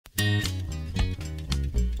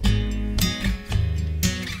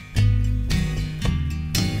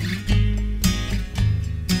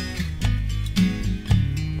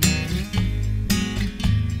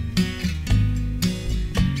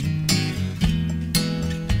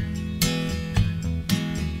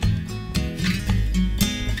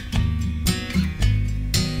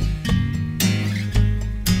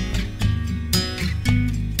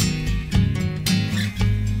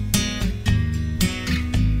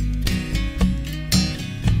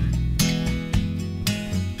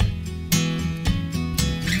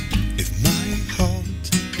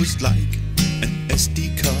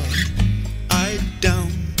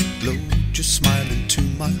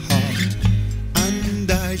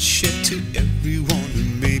I'd share to everyone who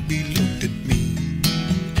maybe looked at me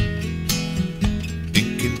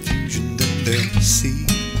in confusion. Then they'll see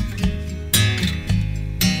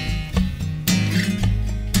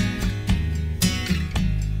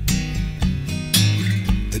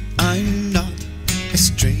that I'm not a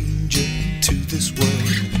stranger to this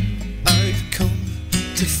world. I've come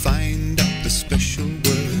to find out the special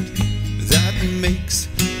word that makes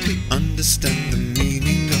me understand the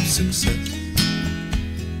meaning of success.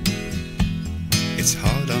 It's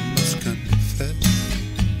hard, I must confess.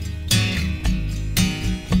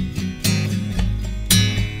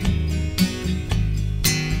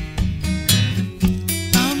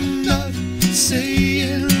 I'm not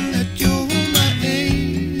saying that you're my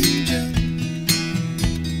angel.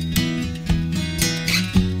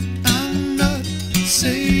 I'm not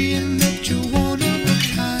saying that you're one of a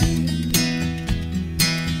kind.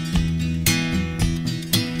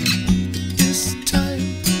 But this time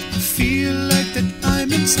I feel like that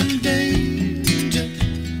I'm in some danger.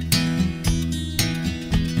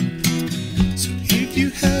 So if you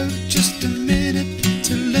have just a minute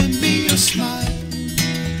to lend me your smile,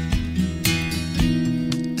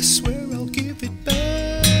 I swear I'll give it back.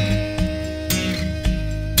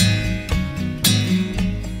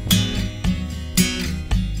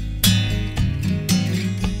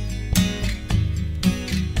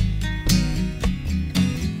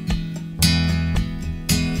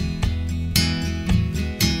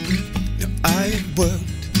 I've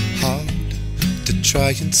worked hard to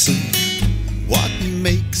try and see what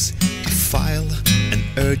makes a file an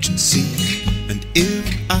urgency, and if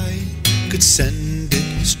I could send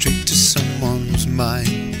it straight to someone's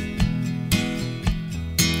mind,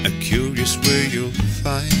 a curious way you'll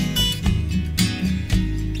find.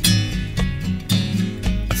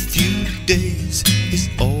 A few days is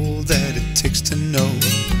all that it takes to know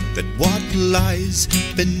that what lies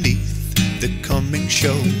beneath the coming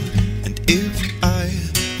show. And if I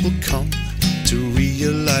will come to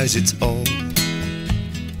realize it's all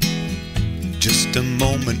just a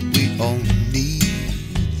moment we all need.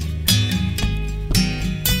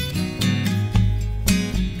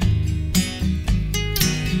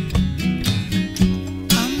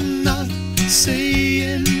 I'm not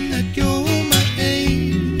saying that you're my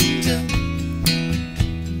angel.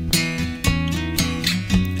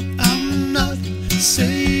 I'm not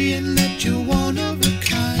saying that you're one of a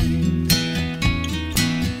kind.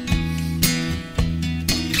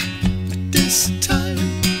 But this time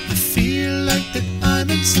I feel like that I'm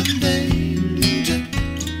in some danger.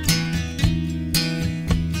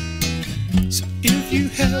 So if you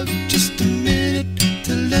have just a minute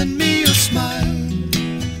to lend me your smile,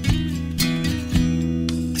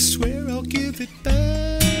 I swear I'll give it back.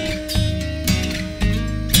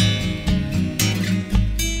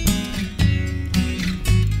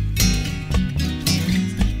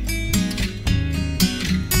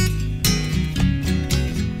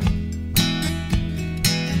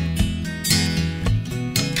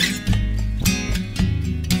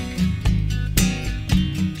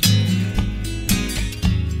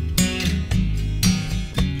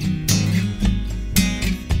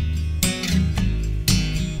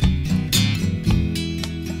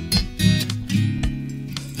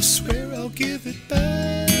 Give it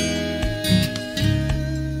back.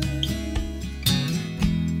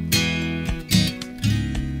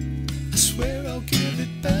 I swear I'll give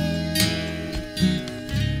it back.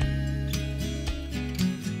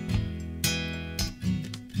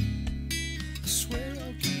 I swear